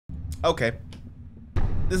Okay.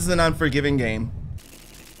 This is an unforgiving game.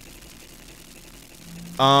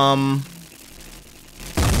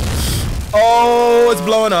 Oh, it's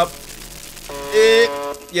blowing up.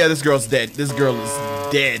 Yeah, this girl's dead. This girl is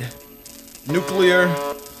dead. Nuclear.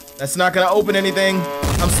 That's not gonna open anything.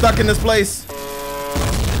 I'm stuck in this place.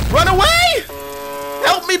 Run away!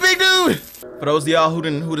 Help me, big dude! For those of y'all who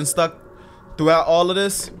done stuck throughout all of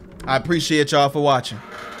this, I appreciate y'all for watching.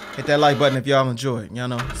 Hit that like button if y'all enjoyed. Y'all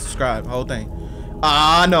know, subscribe, whole thing.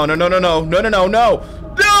 Ah, no.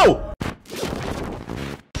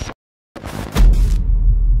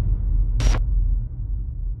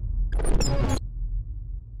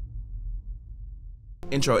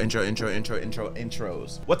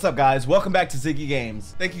 Intros. What's up, guys? Welcome back to Xiggy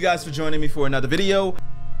Games. Thank you guys for joining me for another video.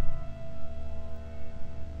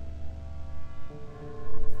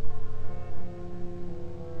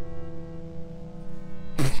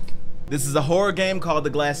 This is a horror game called The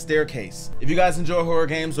Glass Staircase. If you guys enjoy horror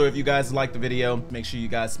games, or if you guys like the video, make sure you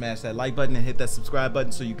guys smash that like button and hit that subscribe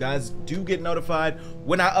button so you guys do get notified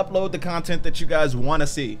when I upload the content that you guys want to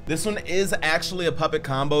see. This one is actually a puppet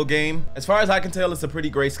combo game. As far as I can tell, it's a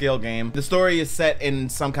pretty grayscale game. The story is set in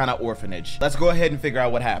some kind of orphanage. Let's go ahead and figure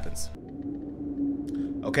out what happens.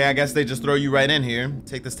 Okay, I guess they just throw you right in here.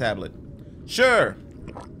 Take this tablet. Sure.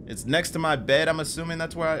 It's next to my bed. I'm assuming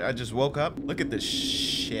that's where I just woke up. Look at this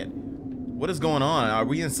shit. What is going on? Are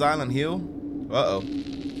we in Silent Hill? Uh-oh.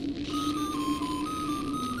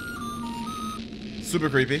 Super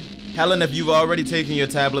creepy. Helen, if you've already taken your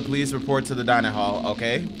tablet, please report to the dining hall,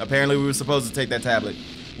 okay? Apparently we were supposed to take that tablet.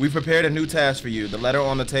 We've prepared a new task for you. The letter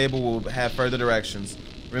on the table will have further directions.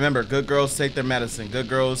 Remember, good girls take their medicine. Good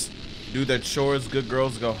girls do their chores. Good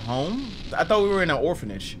girls go home? I thought we were in an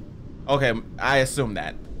orphanage. Okay, I assume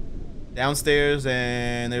that. Downstairs,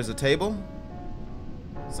 and there's a table.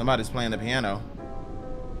 Somebody's playing the piano.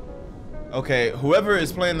 Okay, whoever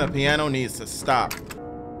is playing the piano needs to stop.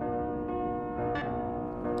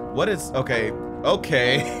 What is, okay.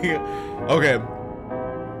 Okay.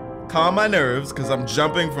 Calm my nerves, because I'm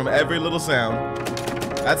jumping from every little sound.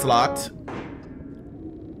 That's locked.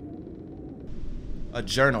 A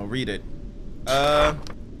journal, read it.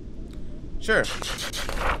 Sure.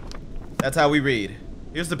 That's how we read.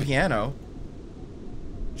 Here's the piano.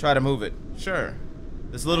 Try to move it. Sure.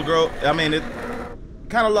 This little girl, I mean, it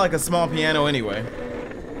kind of like a small piano anyway.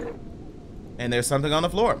 And there's something on the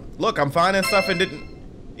floor. Look, I'm finding stuff and didn't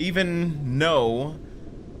even know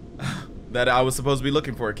that I was supposed to be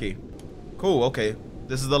looking for a key. Cool, okay.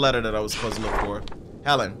 This is the letter that I was supposed to look for.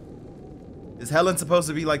 Helen. Is Helen supposed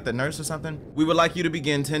to be like the nurse or something? We would like you to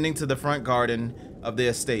begin tending to the front garden of the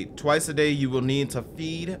estate. Twice a day you will need to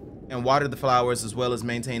feed and water the flowers as well as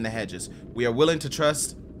maintain the hedges. We are willing to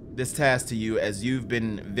trust this task to you as you've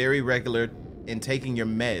been very regular in taking your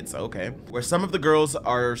meds, okay? Where some of the girls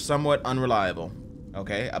are somewhat unreliable,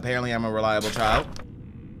 okay? Apparently I'm a reliable child.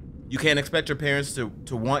 You can't expect your parents to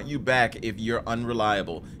want you back if you're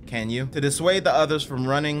unreliable, can you? To dissuade the others from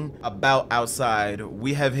running about outside,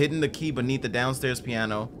 we have hidden the key beneath the downstairs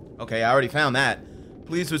piano. Okay, I already found that.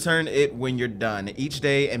 Please return it when you're done each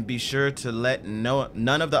day and be sure to let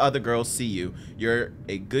none of the other girls see you. You're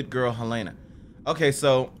a good girl, Helena. Okay,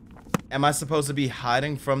 so am I supposed to be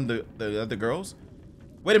hiding from the other girls?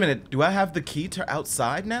 Wait a minute, do I have the key to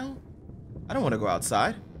outside now? I don't want to go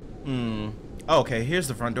outside. Oh, okay, here's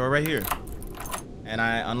the front door right here. And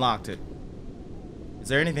I unlocked it. Is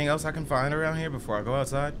there anything else I can find around here before I go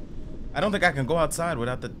outside? I don't think I can go outside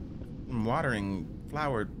without the watering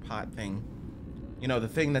flower pot thing. You know, the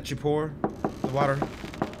thing that you pour the water.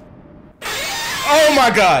 Oh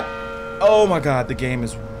my god! Oh my god, the game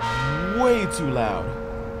is way too loud.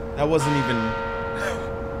 That wasn't even...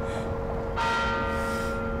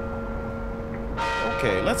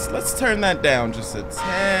 Okay, let's turn that down just a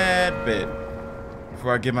tad bit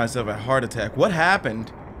before I give myself a heart attack. What happened?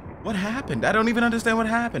 What happened? I don't even understand what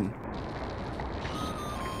happened.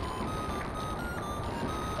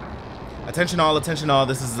 Attention all,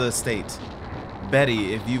 this is the estate.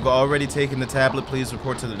 Betty, if you've already taken the tablet, please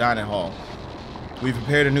report to the dining hall. We've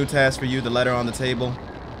prepared a new task for you. The letter on the table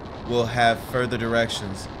will have further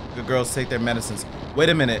directions. Good girls take their medicines. Wait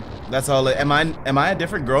a minute. That's all. Am I a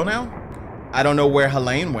different girl now? I don't know where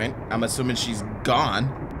Helene went. I'm assuming she's gone.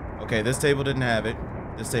 Okay, this table didn't have it.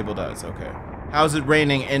 This table does. Okay. How's it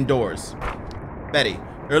raining indoors? Betty,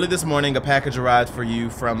 early this morning, a package arrived for you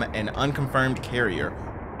from an unconfirmed carrier.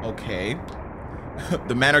 Okay.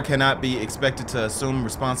 The manor cannot be expected to assume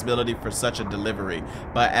responsibility for such a delivery,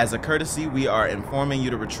 but as a courtesy, we are informing you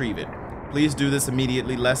to retrieve it. Please do this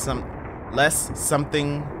immediately, lest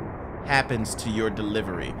something happens to your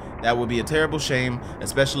delivery. That would be a terrible shame,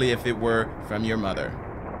 especially if it were from your mother.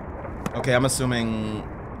 Okay, I'm assuming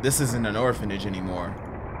this isn't an orphanage anymore.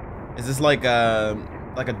 Is this like a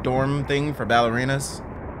dorm thing for ballerinas?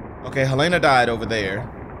 Okay, Helena died over there.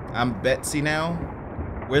 I'm Betsy now.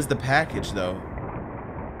 Where's the package, though?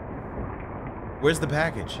 Where's the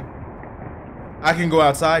package? I can go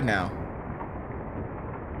outside now.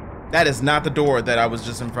 That is not the door that I was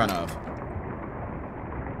just in front of.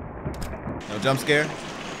 No jump scare.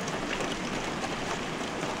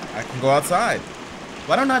 I can go outside.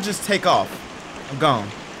 Why don't I just take off? I'm gone.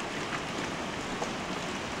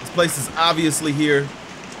 This place is obviously here.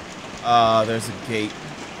 There's a gate.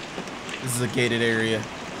 This is a gated area.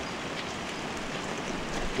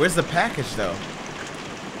 Where's the package, though?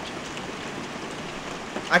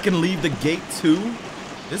 I can leave the gate, too?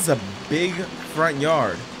 This is a big front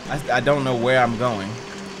yard. I don't know where I'm going.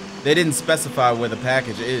 They didn't specify where the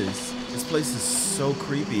package is. This place is so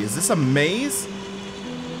creepy. Is this a maze?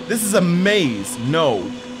 This is a maze.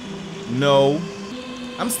 No. No.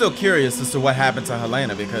 I'm still curious as to what happened to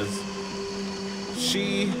Helena because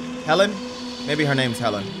Helen? Maybe her name's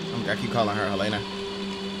Helen. I keep calling her Helena.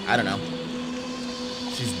 I don't know.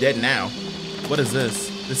 She's dead now. What is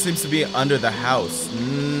this? This seems to be under the house.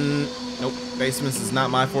 Nope. Basements is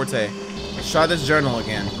not my forte. Let's try this journal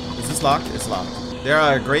again. Is this locked? It's locked. There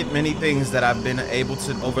are a great many things that I've been able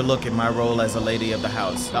to overlook in my role as a lady of the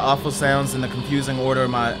house. The awful sounds and the confusing order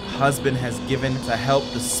my husband has given to help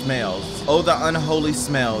the smells. Oh, the unholy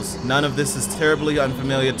smells. None of this is terribly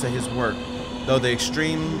unfamiliar to his work, though the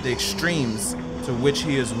extremes to which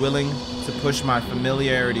he is willing to push my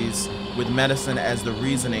familiarities with medicine as the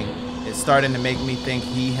reasoning is starting to make me think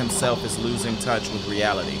he himself is losing touch with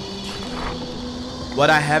reality. What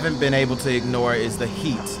I haven't been able to ignore is the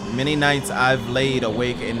heat. Many nights I've laid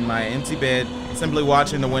awake in my empty bed, simply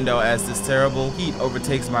watching the window as this terrible heat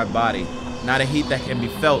overtakes my body. Not a heat that can be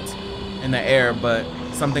felt in the air, but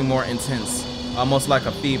something more intense, almost like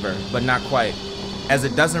a fever, but not quite. As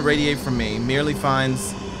it doesn't radiate from me, merely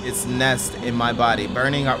finds its nest in my body,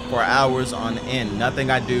 burning up for hours on end. Nothing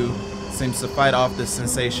I do seems to fight off this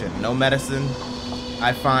sensation. No medicine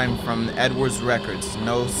I find from Edward's records,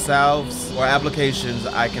 no salves or applications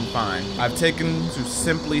I can find. I've taken to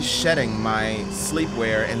simply shedding my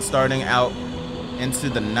sleepwear and starting out into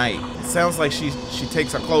the night. It sounds like she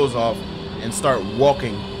takes her clothes off and start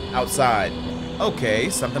walking outside. Okay,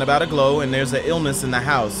 something about a glow, and there's an illness in the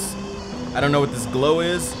house. I don't know what this glow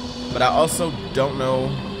is, but I also don't know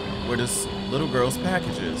where this little girl's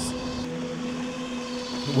package is.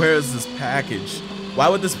 Where is this package? Why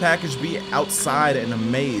would this package be outside in a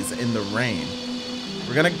maze in the rain?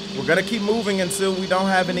 We're gonna keep moving until we don't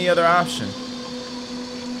have any other option.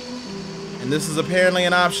 And this is apparently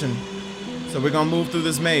an option. So we're gonna move through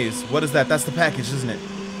this maze. What is that? That's the package, isn't it?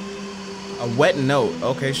 A wet note.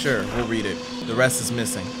 Okay, sure, we'll read it. The rest is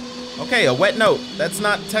missing. Okay, a wet note. That's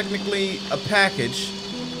not technically a package,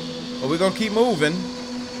 but we're gonna keep moving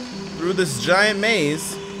through this giant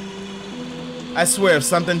maze. I swear, if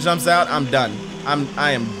something jumps out, I'm done.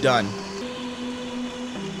 I am done.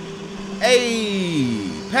 Hey,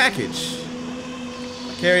 package.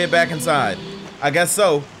 Carry it back inside. I guess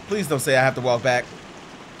so. Please don't say I have to walk back.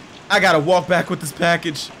 I gotta walk back with this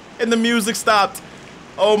package. And the music stopped.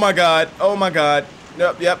 Oh my god. Oh my god.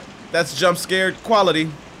 Yep. That's jump scared quality.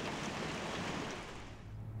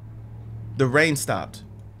 The rain stopped.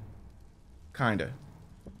 Kinda.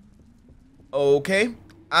 Okay.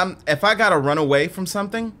 If I gotta run away from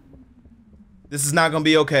something, this is not gonna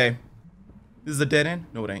be okay. This is a dead end?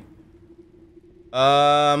 No, it ain't.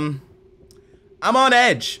 I'm on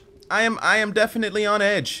edge. I am definitely on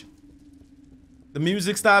edge. The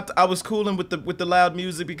music stopped. I was cooling with the loud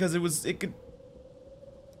music because it could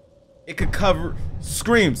cover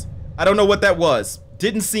screams. I don't know what that was.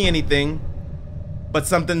 Didn't see anything, but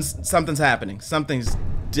something's happening. Something's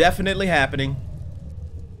definitely happening.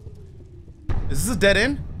 Is this a dead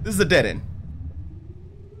end? This is a dead end.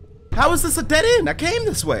 How is this a dead end? I came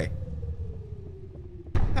this way.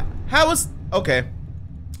 How is... Okay.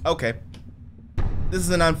 Okay. This is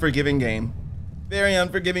an unforgiving game. Very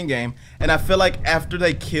unforgiving game. And I feel like after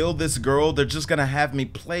they kill this girl, they're just gonna have me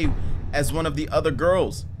play as one of the other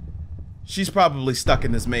girls. She's probably stuck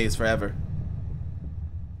in this maze forever.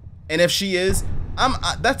 And if she is,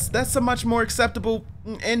 that's a much more acceptable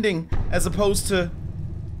ending as opposed to...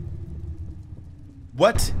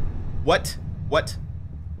 What?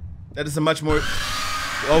 That is a much more...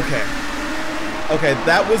 Okay. Okay,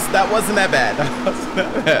 that wasn't that bad. That wasn't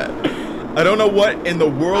that bad. I don't know what in the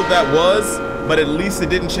world that was, but at least it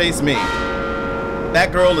didn't chase me.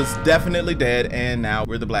 That girl is definitely dead, and now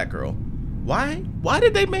we're the black girl. Why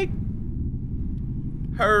did they make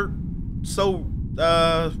her so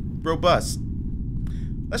robust?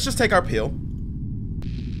 Let's just take our pill.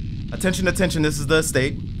 Attention, attention, this is the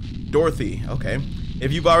estate. Dorothy, okay.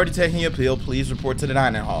 If you've already taken your pill, please report to the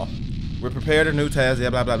dining hall. We're prepared a new task, yeah,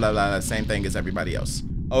 blah, blah, blah, blah, same thing as everybody else.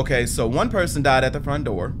 Okay, so one person died at the front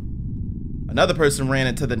door. Another person ran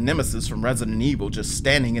into the nemesis from Resident Evil just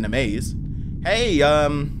standing in a maze. Hey,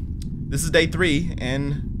 this is day 3,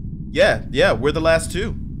 and yeah, we're the last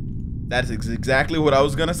 2. That's exactly what I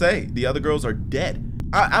was gonna say. The other girls are dead.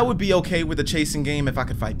 I would be okay with a chasing game if I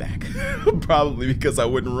could fight back. Probably because I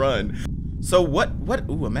wouldn't run. So what,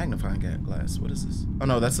 ooh, a magnifying glass. What is this? Oh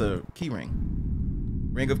no, that's a key ring.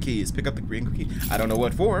 Ring of keys, pick up the ring of keys. I don't know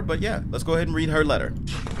what for, but yeah, let's go ahead and read her letter.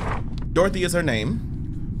 Dorothy is her name.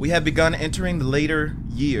 We have begun entering the later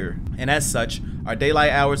year, and as such, our daylight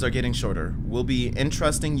hours are getting shorter. We'll be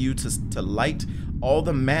entrusting you to light all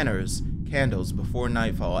the manor's candles before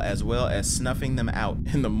nightfall, as well as snuffing them out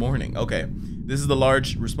in the morning. Okay, this is a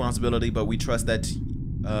large responsibility, but we trust that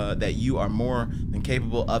that you are more than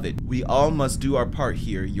capable of it. We all must do our part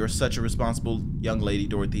here. You're such a responsible young lady,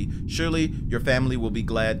 Dorothy. Surely your family will be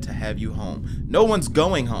glad to have you home. No one's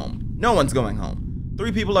going home. No one's going home.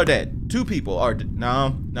 3 people are dead. 2 people are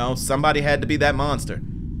no, somebody had to be that monster.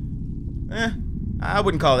 I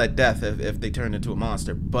wouldn't call that death if they turned into a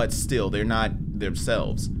monster, but still, they're not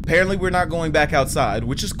themselves. Apparently, we're not going back outside,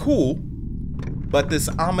 which is cool, but this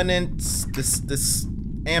ominous, this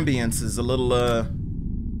ambience is a little,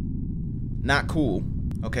 not cool.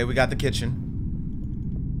 Okay, we got the kitchen.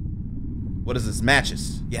 What is this?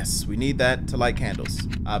 Matches. Yes, we need that to light candles,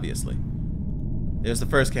 obviously. There's the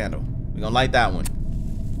first candle. We're gonna light that one.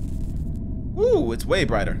 Ooh, it's way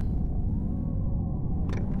brighter.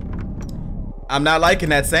 I'm not liking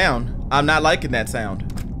that sound. I'm not liking that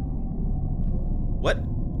sound. What?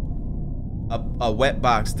 A wet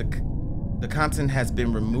box. The content has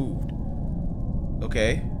been removed.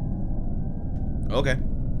 Okay. Okay.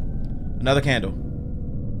 Another candle.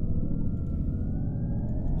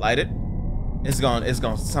 Light it.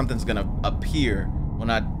 Something's gonna appear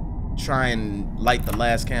when I try and light the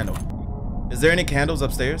last candle. Is there any candles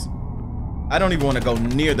upstairs? I don't even want to go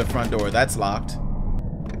near the front door. That's locked.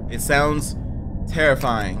 It sounds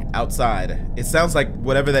terrifying outside. It sounds like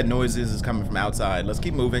whatever that noise is coming from outside. Let's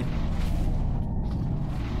keep moving.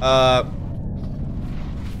 That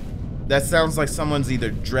sounds like someone's either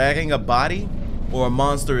dragging a body or a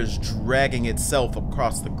monster is dragging itself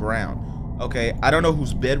across the ground. Okay, I don't know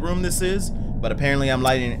whose bedroom this is, but apparently I'm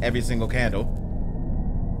lighting every single candle.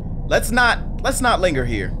 Let's not linger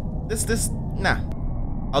here. Nah.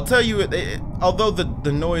 I'll tell you, although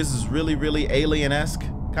the noise is really alien-esque,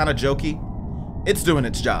 kind of jokey, it's doing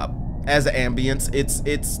its job. As an ambience,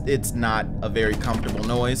 it's not a very comfortable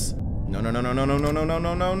noise. No.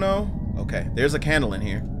 Okay, there's a candle in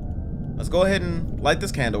here. Let's go ahead and light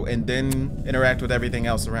this candle and then interact with everything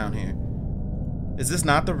else around here. Is this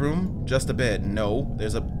not the room? Just a bed? No.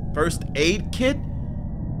 There's a first aid kit?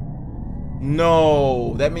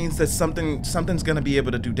 No. That means that something's gonna be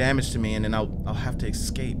able to do damage to me and then I'll have to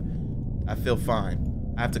escape. I feel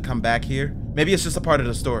fine. I have to come back here. Maybe it's just a part of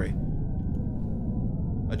the story.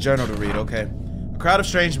 A journal to read, okay. A crowd of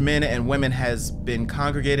strange men and women has been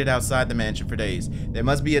congregated outside the mansion for days. There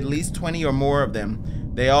must be at least 20 or more of them.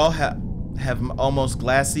 They all have almost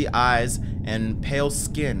glassy eyes and pale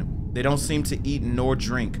skin. They don't seem to eat nor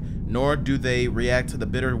drink, nor do they react to the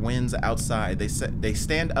bitter winds outside. They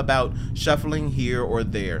stand about, shuffling here or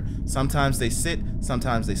there. Sometimes they sit,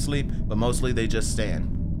 sometimes they sleep, but mostly they just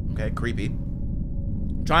stand. Okay, creepy.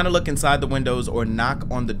 Trying to look inside the windows or knock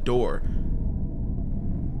on the door.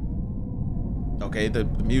 Okay, the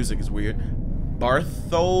music is weird.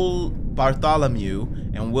 Bartholomew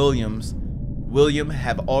and William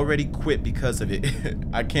have already quit because of it.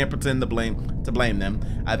 I can't pretend to blame them.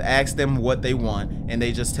 I've asked them what they want, and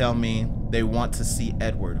they just tell me they want to see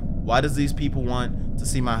Edward. Why does these people want to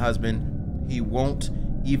see my husband? He won't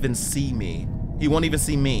even see me. He won't even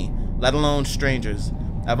see me, let alone strangers.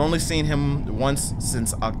 I've only seen him once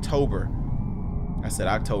since October. I said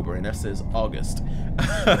October, and that says August.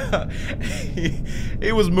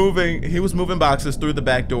 he was moving boxes through the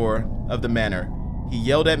back door of the manor. He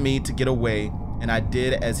yelled at me to get away, and I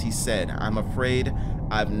did as he said. I'm afraid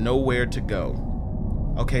I've nowhere to go.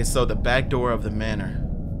 Okay, so the back door of the manor.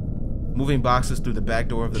 Moving boxes through the back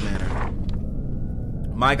door of the manor.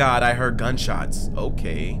 My God, I heard gunshots.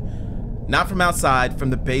 Okay. Not from outside,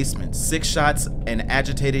 from the basement. 6 shots and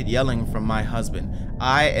agitated yelling from my husband.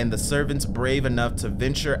 I and the servants brave enough to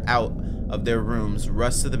venture out of their rooms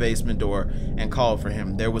rushed to the basement door and called for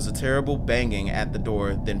him. There was a terrible banging at the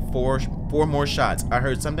door, then four more shots. I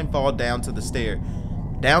heard something fall down the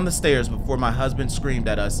stairs before my husband screamed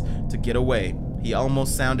at us to get away. He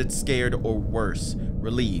almost sounded scared or worse,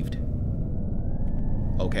 relieved.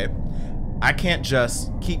 Okay. I can't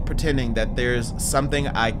just keep pretending that there's something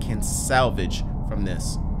I can salvage from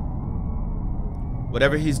this.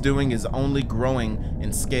 Whatever he's doing is only growing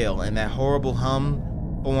in scale, and that horrible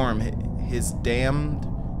form, his damned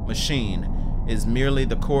machine, is merely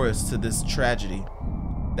the chorus to this tragedy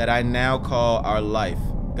that I now call our life.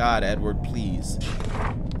 God, Edward, please.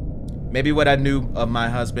 Maybe what I knew of my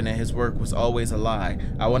husband and his work was always a lie.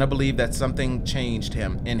 I want to believe that something changed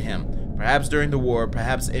in him. Perhaps during the war,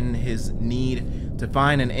 perhaps in his need to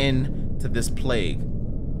find an end to this plague.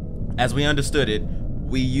 As we understood it,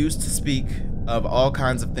 we used to speak of all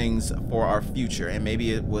kinds of things for our future, and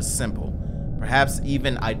maybe it was simple, perhaps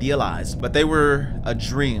even idealized, but they were a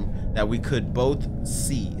dream that we could both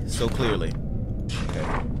see so clearly.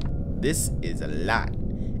 Okay. This is a lot.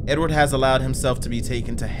 Edward has allowed himself to be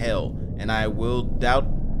taken to hell, and I will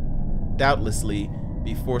doubtlessly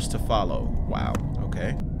be forced to follow. Wow,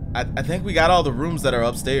 okay. I think we got all the rooms that are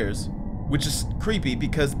upstairs, which is creepy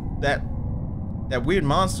because that weird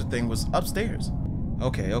monster thing was upstairs.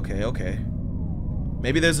 Okay.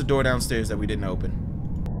 Maybe there's a door downstairs that we didn't open.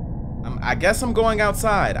 I guess I'm going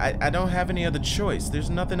outside. I don't have any other choice. There's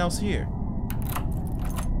nothing else here.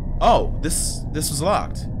 Oh, this was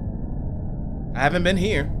locked. I haven't been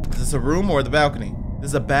here. Is this a room or the balcony? This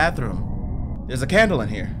is a bathroom. There's a candle in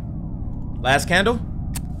here. Last candle?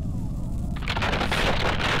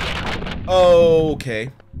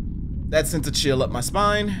 Okay. That sent a chill up my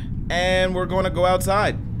spine, and we're going to go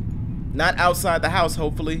outside. Not outside the house,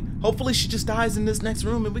 hopefully. Hopefully she just dies in this next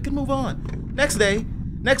room and we can move on. Next day,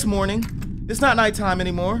 next morning. It's not nighttime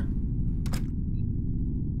anymore.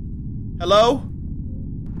 Hello?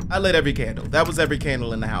 I lit every candle. That was every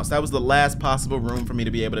candle in the house. That was the last possible room for me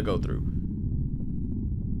to be able to go through.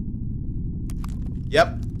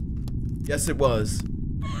 Yep. Yes, it was.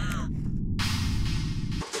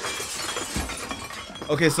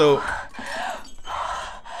 Okay, so...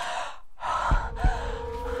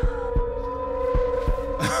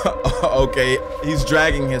 okay, he's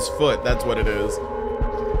dragging his foot. That's what it is.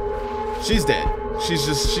 She's dead.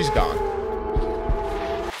 She's gone.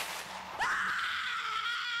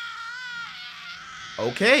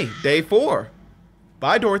 Okay, day 4.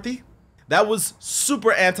 Bye, Dorothy. That was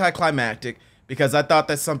super anticlimactic because I thought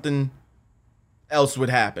that something else would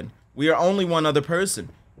happen. We are only one other person.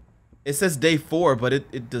 It says day 4, but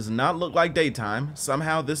it does not look like daytime.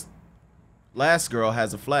 Somehow this last girl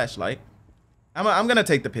has a flashlight. I'm gonna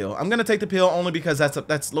take the pill. I'm gonna take the pill only because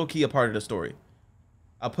that's low-key a part of the story.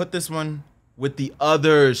 I'll put this one with the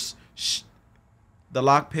others. The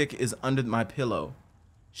lockpick is under my pillow.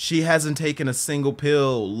 She hasn't taken a single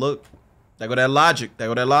pill. Look, there go that logic. There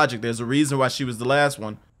go that logic. There's a reason why she was the last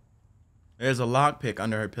one. There's a lockpick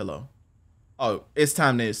under her pillow. Oh, it's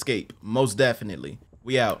time to escape. Most definitely.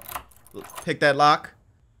 We out. Pick that lock.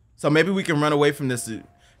 So maybe we can run away from this dude.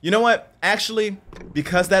 You know what? Actually,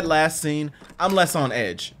 because that last scene, I'm less on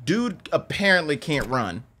edge. Dude apparently can't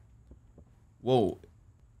run. Whoa.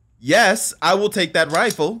 Yes, I will take that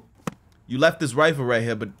rifle. You left this rifle right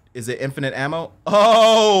here, but is it infinite ammo?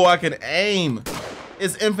 Oh, I can aim.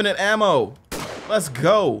 It's infinite ammo. Let's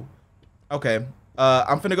go. Okay.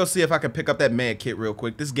 I'm finna go see if I can pick up that med kit real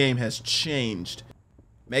quick. This game has changed.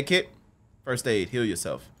 Med kit, first aid, heal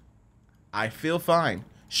yourself. I feel fine.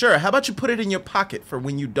 Sure, how about you put it in your pocket for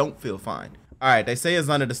when you don't feel fine? All right, they say it's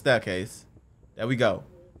under the staircase. There we go.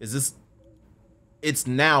 Is this... It's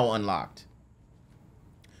now unlocked.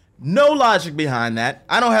 No logic behind that.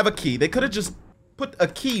 I don't have a key. They could have just put a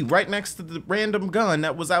key right next to the random gun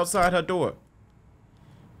that was outside her door.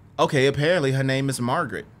 Okay, apparently her name is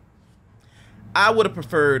Margaret. I would have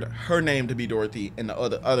preferred her name to be Dorothy and the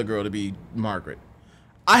other girl to be Margaret.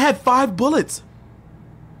 I had 5 bullets.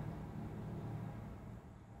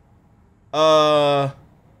 I'm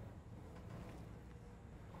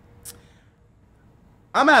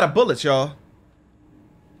out of bullets, y'all.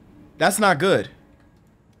 That's not good.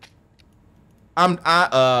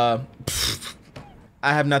 I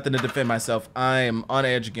have nothing to defend myself. I am on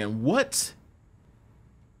edge again. What?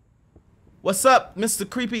 What's up, Mr.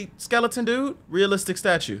 Creepy Skeleton Dude? Realistic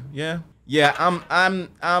statue. Yeah. Yeah, I'm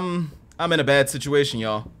in a bad situation,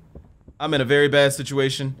 y'all. I'm in a very bad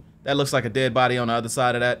situation. That looks like a dead body on the other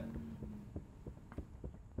side of that.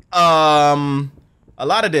 A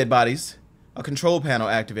lot of dead bodies. A control panel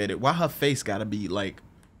activated. Why her face gotta be like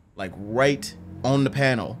right on the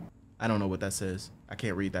panel? I don't know what that says. I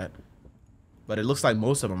can't read that. But it looks like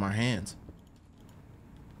most of them are hands.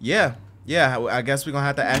 Yeah, I guess we're gonna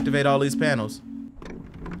have to activate all these panels.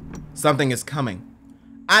 Something is coming.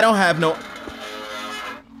 I don't have no...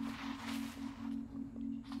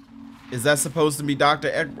 Is that supposed to be Dr.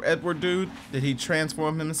 Edward dude? Did he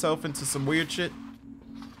transform himself into some weird shit?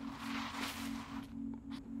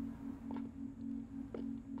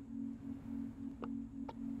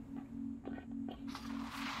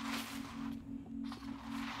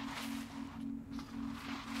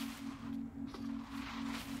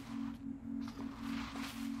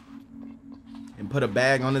 And put a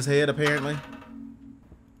bag on his head, apparently.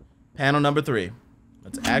 Panel number 3.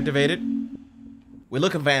 Let's activate it. We're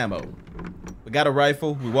looking for ammo. We got a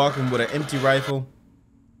rifle. We're walking with an empty rifle.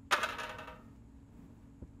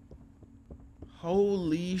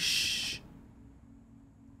 Holy sh...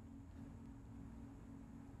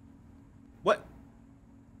 What?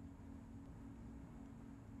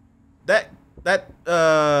 That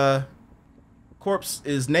corpse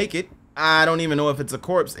is naked. I don't even know if it's a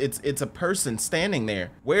corpse. It's a person standing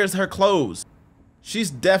there. Where's her clothes? She's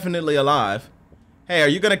definitely alive. Hey, are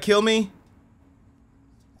you gonna kill me?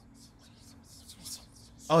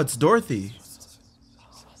 Oh, it's Dorothy.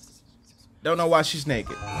 Don't know why she's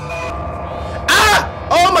naked. Ah!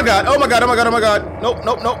 Oh my god, oh my god, oh my god, oh my god. Nope,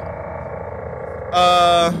 nope, nope.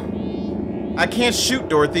 I can't shoot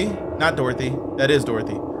Dorothy. Not Dorothy. That is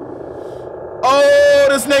Dorothy. Oh,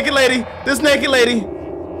 this naked lady. This naked lady.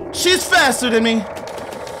 She's faster than me.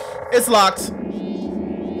 It's locked.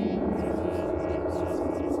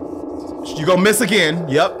 You gonna miss again.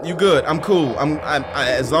 Yep, you good. I'm cool.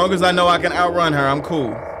 As long as I know I can outrun her, I'm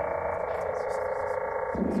cool.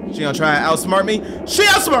 She gonna try and outsmart me? She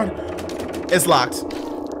outsmart! It's locked.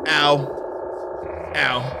 Ow.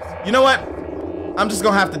 Ow. You know what? I'm just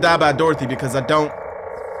gonna have to die by Dorothy because I don't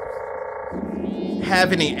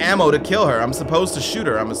have any ammo to kill her. I'm supposed to shoot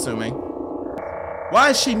her, I'm assuming. Why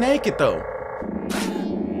is she naked though?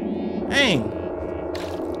 Dang.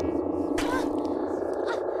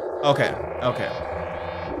 Okay, okay.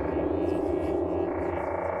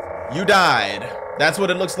 You died. That's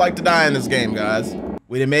what it looks like to die in this game, guys.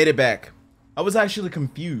 We done made it back. I was actually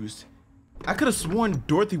confused. I could have sworn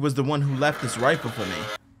Dorothy was the one who left this rifle for me.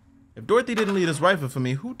 If Dorothy didn't leave this rifle for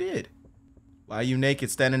me, who did? Why are you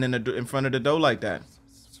naked standing in front of the door like that?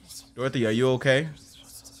 Dorothy, are you okay?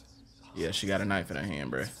 Yeah, she got a knife in her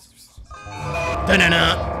hand, bruh.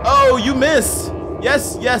 Da-na-na. Oh, you missed.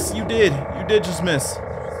 Yes, yes, you did. You did just miss.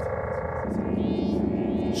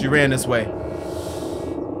 She ran this way.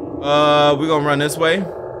 We're gonna run this way.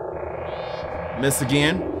 Miss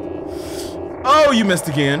again. Oh, you missed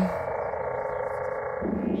again.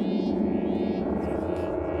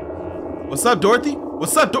 What's up, Dorothy?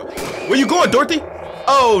 What's up, Where you going, Dorothy?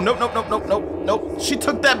 Oh, nope, nope, nope, nope, nope, nope. She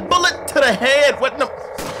took that bullet to the head. What? No.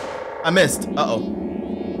 I missed.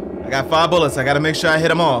 Uh-oh. I got 5 bullets. I gotta make sure I hit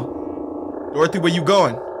them all. Dorothy, where you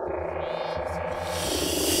going?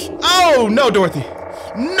 Oh, no, Dorothy.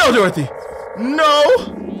 No, Dorothy. No.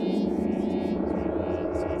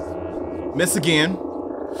 Miss again.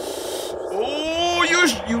 Oh,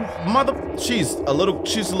 you mother. She's a little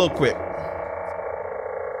quick.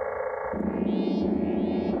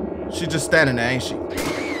 She's just standing there, ain't she?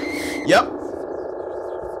 Yep.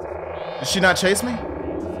 Did she not chase me?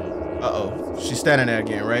 Uh-oh. She's standing there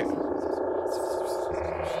again, right?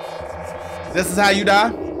 This is how you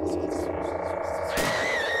die?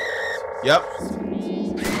 Yep.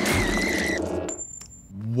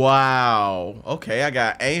 Wow. Okay, I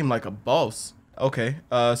got aim like a boss. Okay,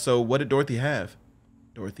 so what did Dorothy have?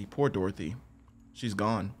 Dorothy, poor Dorothy. She's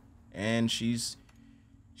gone. And she's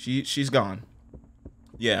gone.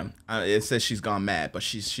 Yeah, it says she's gone mad, but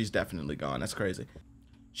she's definitely gone. That's crazy.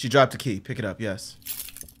 She dropped a key. Pick it up, yes.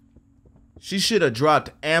 She should have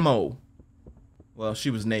dropped ammo. Well, she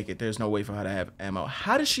was naked. There's no way for her to have ammo.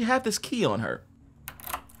 How does she have this key on her?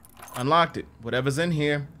 Unlocked it. Whatever's in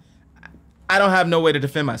here. I don't have no way to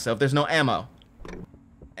defend myself. There's no ammo.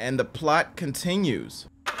 And the plot continues.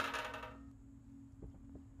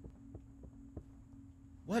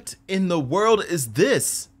 What in the world is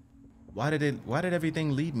this? Why did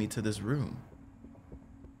everything lead me to this room?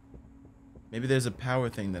 Maybe there's a power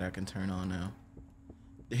thing that I can turn on now.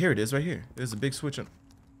 Here it is, right here. There's a big switch on.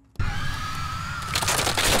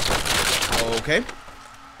 Okay.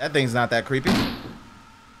 That thing's not that creepy.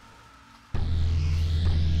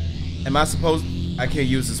 Am I supposed... I can't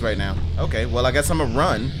use this right now. Okay, well, I guess I'm gonna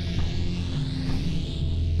run.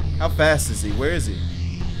 How fast is he? Where is he?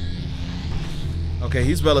 Okay,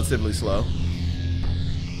 he's relatively slow.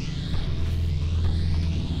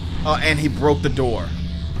 Oh, and he broke the door.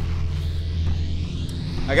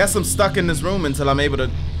 I guess I'm stuck in this room until I'm able to...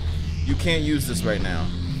 You can't use this right now.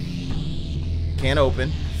 Can't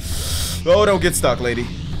open. Oh, don't get stuck, lady.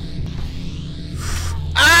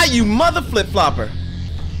 Ah, you mother flip-flopper.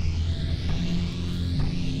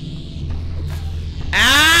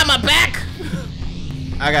 Ah, my back!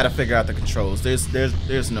 I gotta figure out the controls.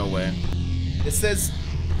 There's no way. It says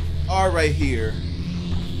R right here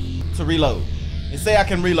to reload. It say I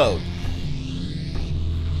can reload.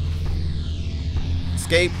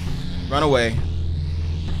 Escape, run away.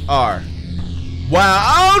 R. Wow,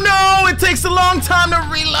 oh no, it takes a long time to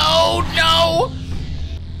reload, no.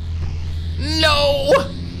 No.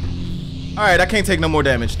 All right, I can't take no more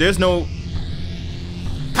damage. There's no,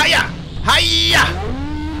 hiya, hiya.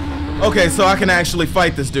 Okay, so I can actually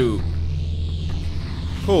fight this dude.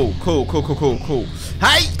 Cool. Hiya,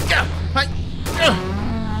 hiya.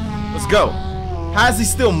 Let's go. How is he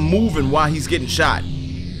still moving while he's getting shot?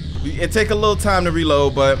 It take a little time to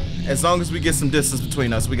reload, but as long as we get some distance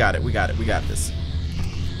between us, we got it. We got this.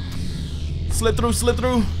 Slip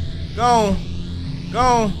through. Go on.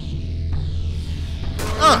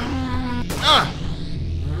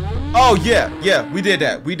 Oh yeah, we did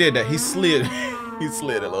that. He slid. He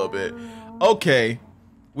slid a little bit. Okay,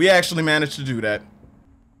 we actually managed to do that.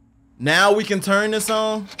 Now we can turn this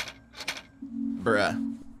on. Bruh.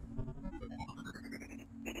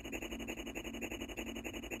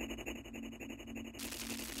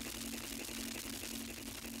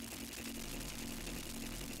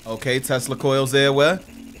 Okay, Tesla coils there. Where?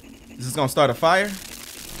 Is this gonna start a fire?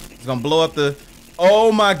 It's gonna blow up the...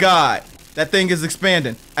 Oh my god! That thing is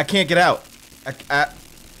expanding. I can't get out.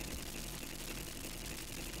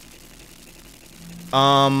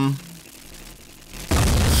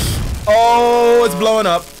 Oh, it's blowing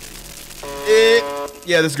up.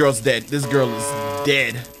 Yeah, this girl's dead. This girl is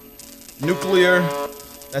dead. Nuclear.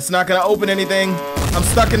 That's not gonna open anything. I'm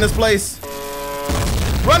stuck in this place.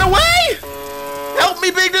 Run away! Help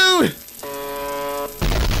me, big dude!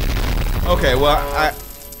 Okay, well,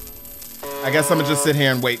 I guess I'm gonna just sit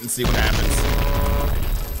here and wait and see what happens.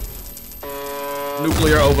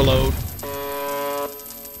 Nuclear overload.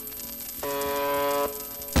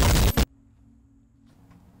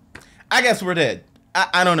 I guess we're dead.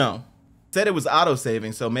 I don't know. Said it was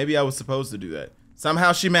auto-saving, so maybe I was supposed to do that.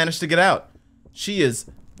 Somehow she managed to get out. She is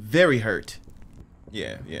very hurt.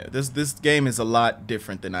 Yeah. This game is a lot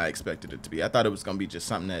different than I expected it to be. I thought it was gonna be just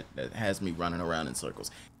something that has me running around in circles.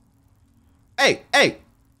 Hey!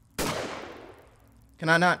 Can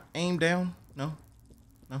I not aim down? No?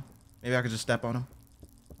 Maybe I could just step on him.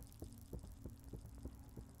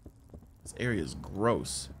 This area is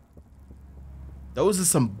gross. Those are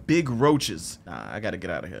some big roaches. Nah, I gotta get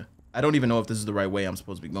out of here. I don't even know if this is the right way I'm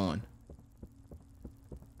supposed to be going.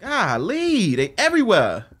 Golly, they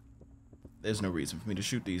everywhere. There's no reason for me to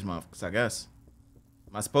shoot these motherfuckers, I guess.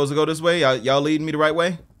 Am I supposed to go this way? Y'all leading me the right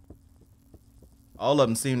way? All of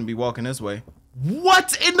them seem to be walking this way.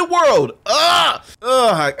 What in the world? I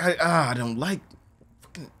don't like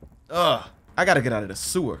fucking I gotta get out of the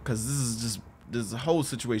sewer because this whole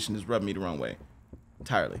situation is rubbing me the wrong way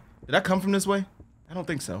entirely. Did I come from this way? I don't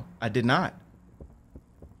think so. I did not.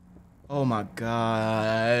 Oh my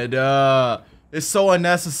god. It's so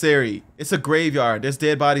unnecessary. It's a graveyard. There's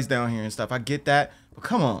dead bodies down here and stuff. I get that. But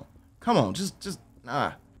come on. Just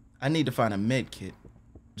I need to find a med kit.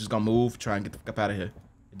 Just gonna move, try and get the fuck up out of here.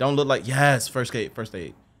 It don't look like, yes, first aid.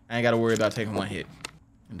 I ain't gotta worry about taking one hit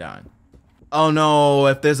and dying. Oh no,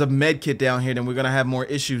 if there's a med kit down here, then we're gonna have more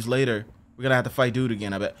issues later. We're gonna have to fight dude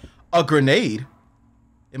again, I bet. A grenade?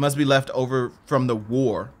 It must be left over from the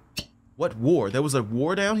war. What war? There was a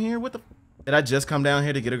war down here? What the? Did I just come down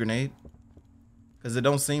here to get a grenade? Because it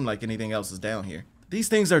don't seem like anything else is down here. These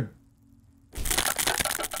things are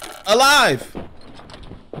alive.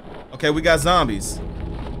 Okay, we got zombies.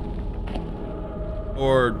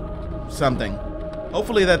 Or something.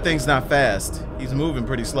 Hopefully that thing's not fast. He's moving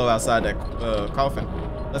pretty slow outside that coffin.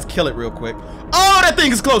 Let's kill it real quick. Oh, that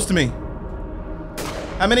thing is close to me.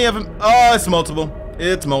 How many of them? Oh, it's multiple.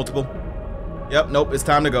 It's multiple. Yep, nope, it's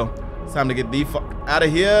time to go. It's time to get the fuck out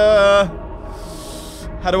of here.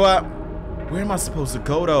 How do I... Where am I supposed to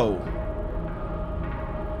go, though?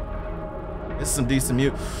 This is some decent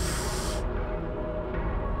mute.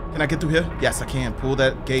 Can I get through here? Yes, I can. Pull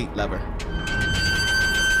that gate lever.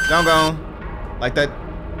 Gone. Like that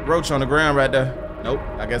roach on the ground right there. Nope,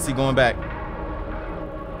 I guess he going back.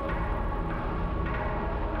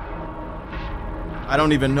 I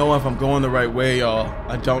don't even know if I'm going the right way, y'all.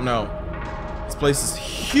 I don't know. This place is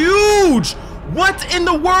huge! What in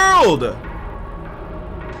the world?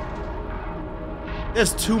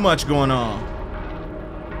 There's too much going on.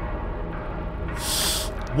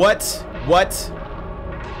 What? What?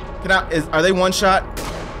 Are they one shot?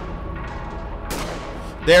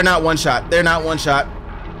 They're not one shot. They're not one shot.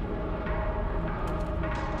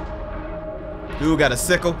 Dude got a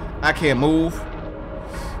sickle. I can't move.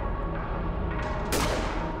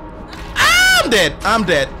 I'm dead. I'm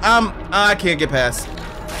dead. I can't get past.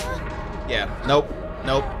 Yeah. Nope.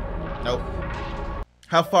 Nope. Nope.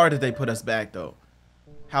 How far did they put us back though?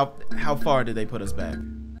 How far did they put us back?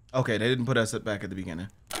 Okay, they didn't put us back at the beginning.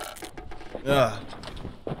 Ugh.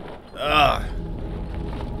 Ugh.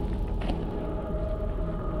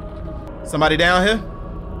 Somebody down here?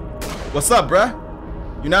 What's up, bruh?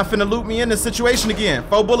 You're not finna loop me in this situation again.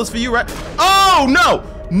 4 bullets for you, right? Oh, no!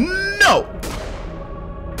 No!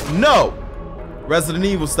 No! Resident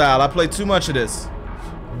Evil style. I play too much of this.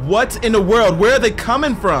 What in the world? Where are they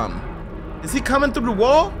coming from? Is he coming through the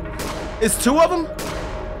wall? It's 2 of them?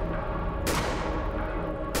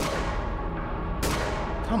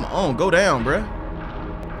 Come on, go down, bruh.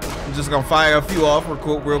 I'm just gonna fire a few off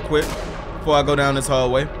real quick before I go down this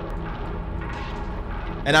hallway.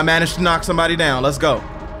 And I managed to knock somebody down. Let's go.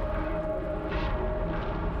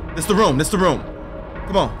 This the room. This the room.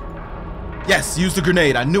 Come on. Yes, use the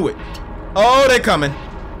grenade. I knew it. Oh, they coming.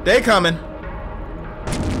 They coming.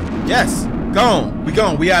 Yes. Gone. We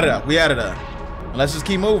gone. We out of there. We out of there. Let's just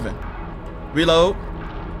keep moving. Reload.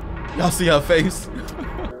 Y'all see her face?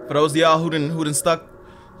 For those of y'all who didn't stuck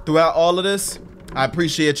throughout all of this, I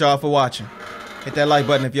appreciate y'all for watching. Hit that like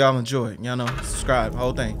button if y'all enjoyed. Y'all know, subscribe,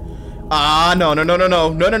 whole thing. Ah, no, no, no, no, no,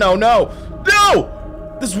 no, no, no, no,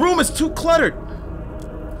 no! This room is too cluttered.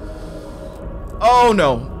 Oh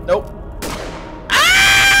no, nope.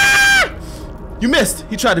 Ah! You missed.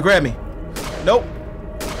 He tried to grab me. Nope.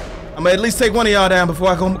 I'm gonna at least take one of y'all down before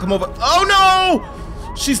I come over. Oh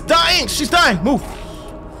no! She's dying. She's dying. Move.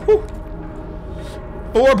 Whew.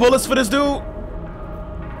 4 bullets for this dude.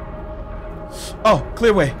 Oh,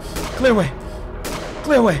 clear way. Clear way.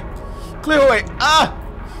 Clear way. Clear way. Ah!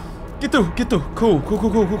 Get through. Get through. Cool. Cool, cool,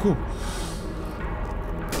 cool, cool, cool.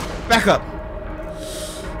 Back up.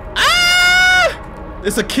 Ah!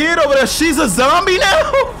 There's a kid over there. She's a zombie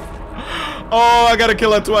now? Oh, I gotta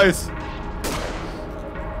kill her twice.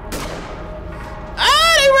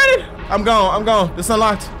 Ah, they ready. I'm gone. I'm gone. This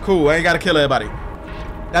unlocked. Cool. I ain't gotta kill everybody.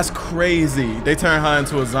 That's crazy. They turned her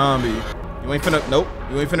into a zombie. You ain't finna, nope.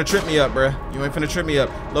 You ain't finna trip me up, bruh. You ain't finna trip me up.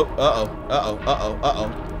 Look, uh-oh, uh-oh, uh-oh,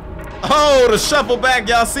 uh-oh. Oh, the shuffle back,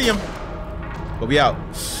 y'all see him. But we out.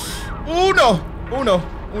 Oh no, oh no,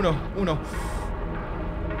 oh no, oh no.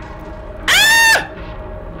 Ah!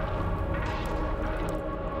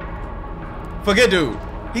 Forget dude.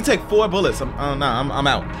 He take 4 bullets. I'm out.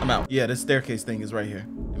 I'm out. Yeah, this staircase thing is right here.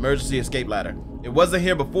 Emergency escape ladder. It wasn't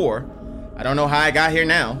here before. I don't know how I got here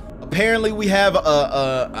now. Apparently we have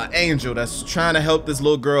a angel that's trying to help this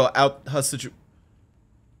little girl out her situation.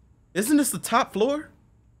 Isn't this the top floor?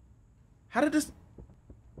 How did this?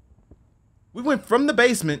 We went from the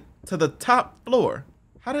basement to the top floor.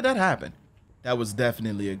 How did that happen? That was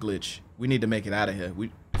definitely a glitch. We need to make it out of here.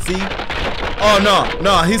 We see? Oh no,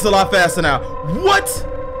 no, he's a lot faster now. What?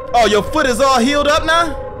 Oh, your foot is all healed up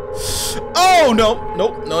now? Oh no,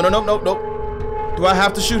 nope, no, no, no, no, no. Do I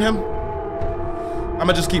have to shoot him? I'm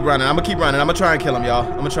gonna just keep running. I'm gonna keep running. I'm gonna try and kill him, y'all.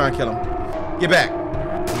 I'm gonna try and kill him. Get back.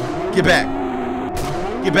 Get back.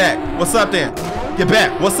 Get back. What's up then? Get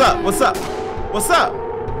back. What's up? What's up? What's up?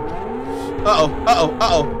 Uh-oh. Uh-oh.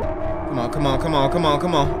 Uh-oh. Come on. Come on. Come on. Come on.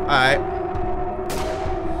 Come on. All right.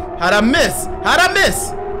 How'd I miss? How'd I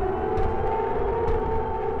miss?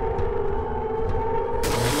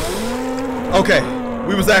 Okay.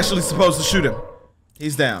 We was actually supposed to shoot him.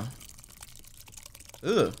 He's down.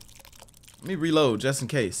 Ugh. Let me reload just in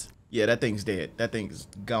case. Yeah, that thing's dead. That thing's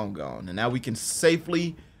gone. And now we can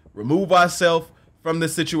safely remove ourselves from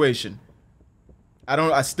this situation.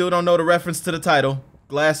 I still don't know the reference to the title,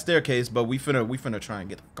 Glass Staircase, but we finna try and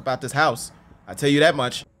get the fuck about this house. I tell you that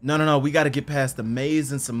much. No, we gotta get past the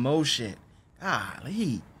maze and some more shit.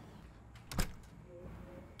 Golly.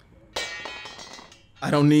 I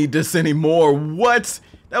don't need this anymore. What?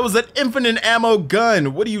 That was an infinite ammo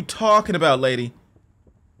gun. What are you talking about, lady?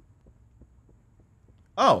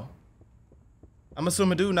 Oh. I'm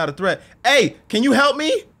assuming dude not a threat. Hey, can you help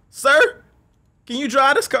me, sir? Can you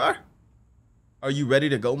drive this car? Are you ready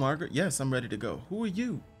to go, Margaret? Yes, I'm ready to go. Who are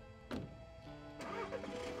you?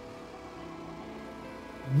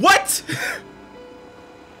 What?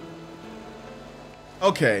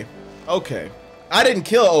 Okay. I didn't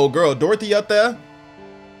kill old girl Dorothy up there.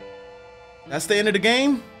 That's the end of the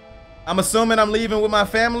game? I'm assuming I'm leaving with my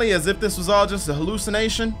family as if this was all just a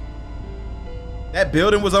hallucination. That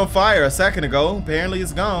building was on fire a second ago. Apparently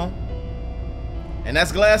it's gone. And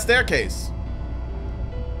that's glass staircase.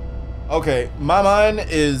 Okay, my mind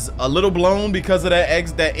is a little blown because of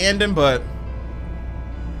that ending, but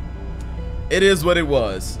it is what it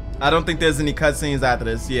was. I don't think there's any cutscenes after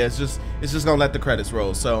this. Yeah, it's just gonna let the credits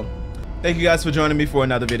roll. So thank you guys for joining me for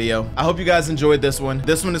another video. I hope you guys enjoyed this one.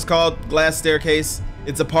 This one is called Glass Staircase.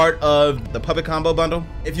 It's a part of the Puppet Combo bundle.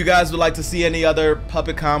 If you guys would like to see any other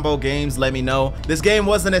Puppet Combo games, let me know. This game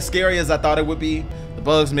wasn't as scary as I thought it would be. The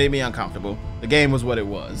bugs made me uncomfortable. The game was what it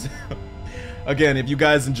was. Again, if you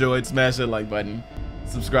guys enjoyed, smash that like button,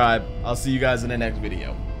 subscribe. I'll see you guys in the next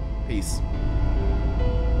video. Peace.